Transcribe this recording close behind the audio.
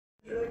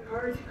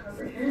hard to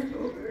comprehend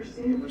what we were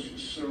seeing. It was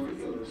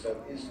surreal.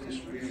 Is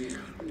this really?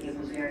 It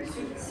was very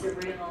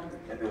surreal.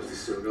 And it was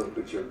the surreal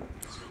picture.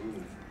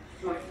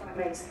 My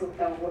flatmates thought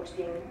they were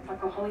watching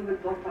like a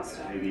Hollywood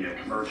blockbuster. Maybe a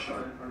commercial.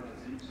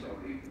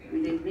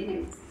 Within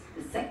minutes,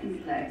 the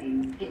second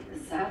plane hit the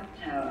South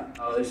Tower.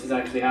 Oh, this is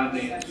actually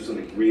happening. This was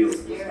something real.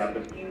 This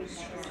happened.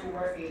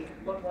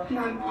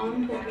 My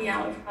mom pulled me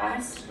out of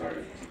class.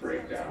 Started to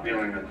break down.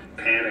 Feeling the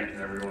panic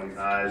in everyone's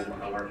eyes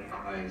and our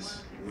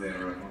eyes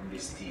were on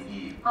this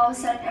TV. All of a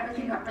sudden,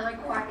 everything got really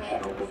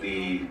quiet.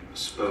 Nobody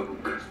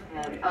spoke.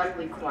 And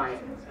utterly quiet.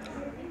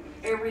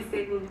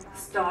 Everything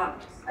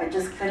stopped. I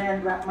just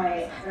couldn't wrap my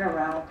head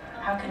around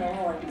how can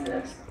anyone do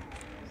this?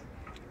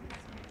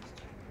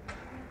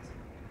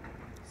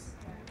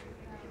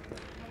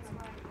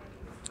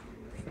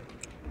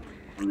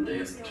 On the day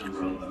of September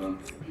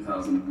 11th,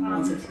 2001.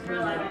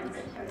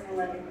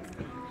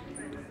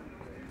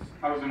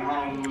 I was in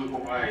Honolulu,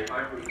 Hawaii. In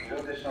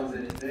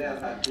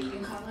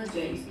college, I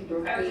used to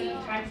Berkeley,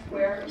 Times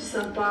Square,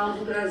 São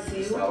Paulo,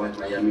 Brasil. Estaba en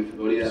Miami,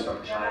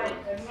 Florida.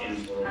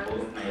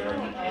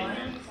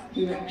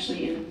 We were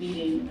actually in a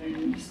meeting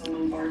and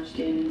someone barged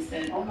in and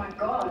said, Oh my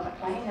God, a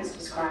plane has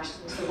just crashed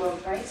into the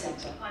World Trade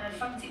Center. I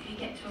frantically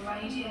get to a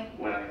radio.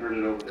 When I heard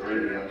it over the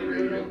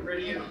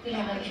radio. They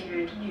have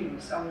accurate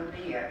news on the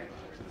radio.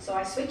 So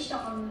I switched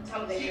on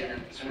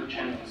television. Several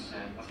channels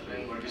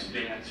and we're just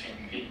being at the same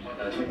people.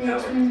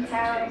 Twin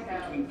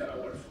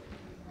Towers.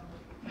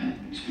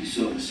 We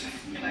saw the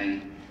second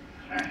plane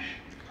crash.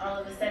 All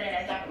of a sudden,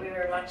 I thought we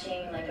were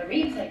watching like a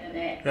replay of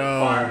it.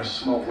 Fire,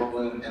 smoke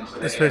rolling into the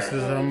This place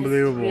is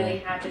unbelievable. Really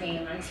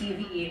happening on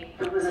TV.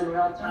 It was in real We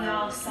all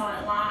time. saw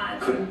it live.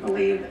 Couldn't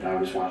believe that I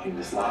was watching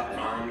this live.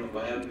 On the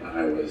web,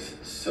 I was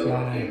so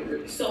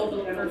angry.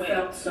 so never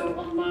felt so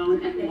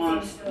alone and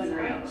lost and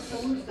real.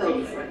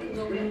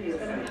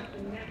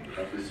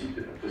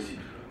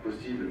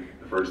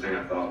 The first thing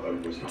I thought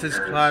of was my This is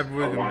parents. Clive I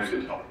Williams. wanted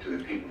to talk to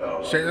the people that I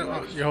loved Straight the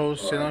up, most. your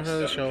host, straight on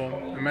the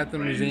show. I'm at the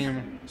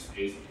museum,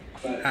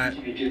 at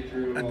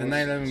the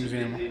 9/11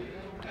 museum.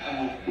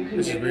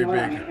 This is very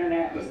big.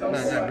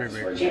 Not very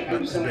big,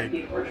 but it's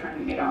big.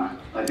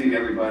 I think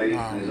everybody,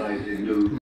 Wow. as I did, knew